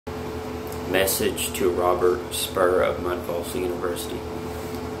Message to Robert Spurr of Mudfossil University.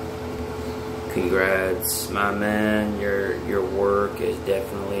 Congrats, my man. Your work is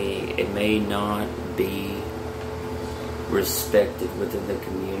definitely, it may not be respected within the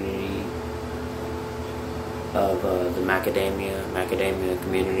community of the macadamia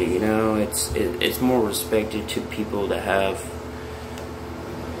community. You know, it's more respected to people that have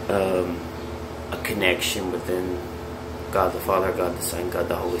a connection within God the Father, God the Son, God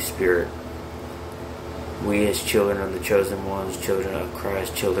the Holy Spirit. We as children of the chosen ones, children of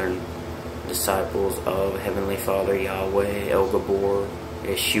Christ, children, disciples of Heavenly Father, Yahweh, El Gabor,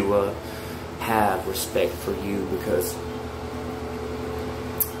 Yeshua, have respect for you, because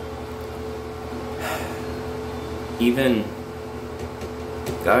even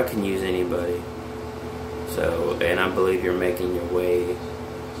God can use anybody. So, and I believe you're making your way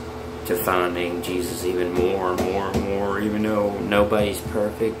to finding Jesus even more and more and more, even though nobody's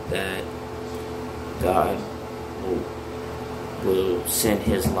perfect, that God will send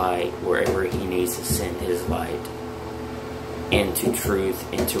His light wherever He needs to send His light, into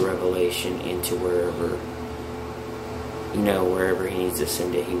truth, into revelation, into wherever, you know, wherever He needs to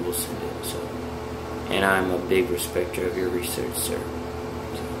send it, He will send it. So, and I'm a big respecter of your research, sir.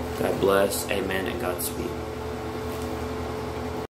 So, God bless, amen, and Godspeed.